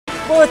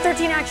Well, a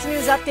 13 Action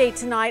News update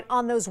tonight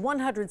on those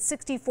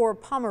 164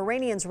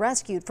 Pomeranians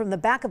rescued from the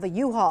back of a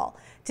U-Haul.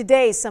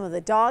 Today, some of the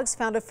dogs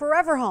found a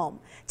forever home.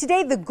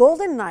 Today, the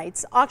Golden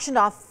Knights auctioned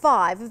off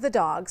 5 of the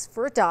dogs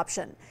for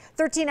adoption.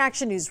 13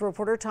 Action News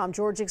reporter Tom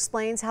George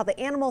explains how the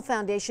Animal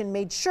Foundation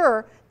made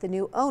sure the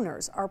new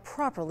owners are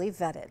properly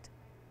vetted.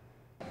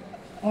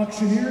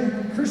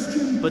 Auctioneer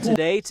Christian. But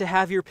today, to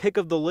have your pick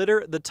of the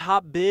litter, the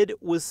top bid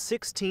was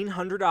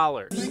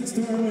 $1,600. Thanks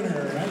to our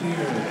winner right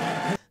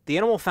here. The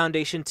Animal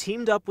Foundation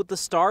teamed up with the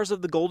stars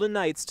of the Golden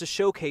Knights to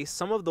showcase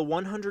some of the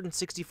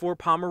 164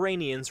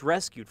 Pomeranians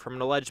rescued from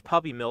an alleged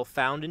puppy mill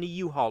found in a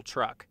U-Haul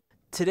truck.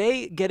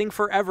 Today, getting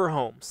forever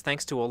homes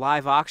thanks to a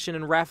live auction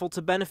and raffle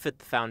to benefit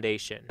the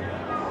foundation.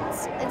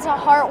 It's a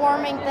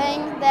heartwarming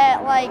thing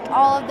that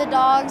all of the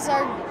dogs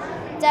are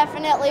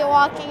definitely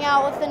walking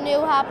out with a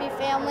new happy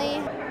family.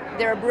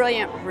 They're a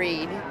brilliant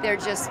breed. They're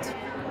just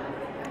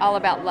all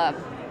about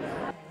love.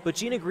 But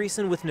Gina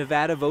Greisen with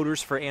Nevada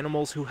Voters for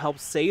Animals, who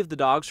helped save the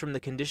dogs from the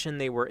condition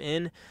they were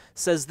in,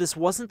 says this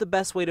wasn't the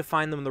best way to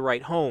find them the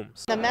right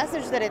homes. The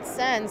message that it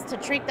sends to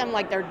treat them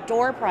like they're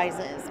door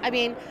prizes. I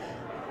mean,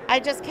 I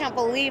just can't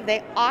believe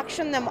they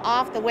auction them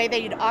off the way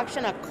that you'd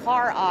auction a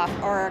car off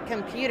or a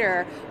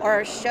computer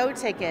or show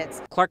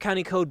tickets. Clark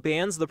County Code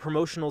bans the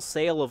promotional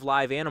sale of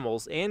live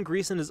animals, and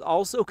Greisen is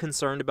also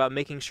concerned about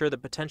making sure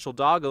that potential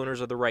dog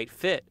owners are the right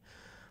fit.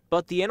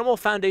 But the Animal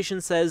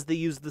Foundation says they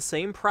use the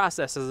same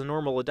process as a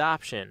normal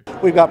adoption.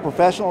 We've got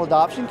professional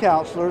adoption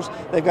counselors.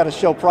 They've got to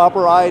show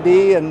proper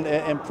ID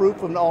and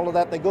proof and all of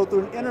that. They go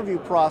through an interview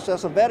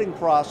process, a vetting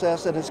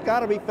process, and it's got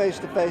to be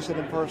face-to-face and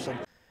in person.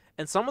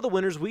 And some of the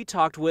winners we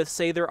talked with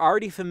say they're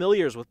already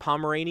familiars with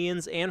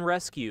Pomeranians and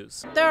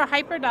rescues. They're a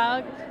hyper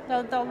dog.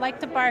 They'll like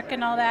to bark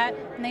and all that.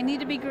 And they need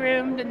to be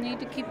groomed and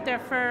need to keep their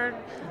fur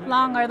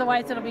long,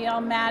 otherwise it'll be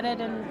all matted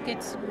and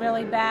gets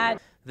really bad.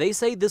 They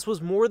say this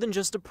was more than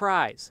just a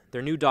prize.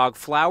 Their new dog,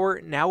 Flower,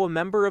 now a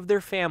member of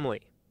their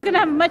family. We're going to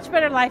have a much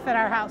better life at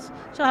our house.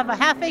 She'll have a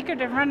half acre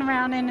to run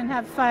around in and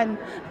have fun.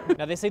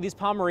 Now, they say these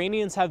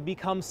Pomeranians have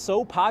become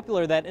so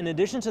popular that in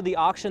addition to the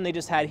auction they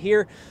just had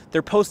here,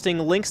 they're posting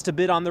links to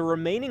bid on the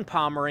remaining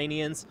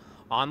Pomeranians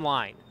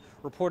online.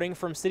 Reporting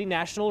from City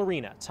National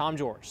Arena, Tom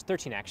George,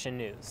 13 Action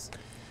News.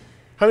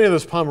 How many of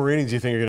those Pomeranians do you think are going to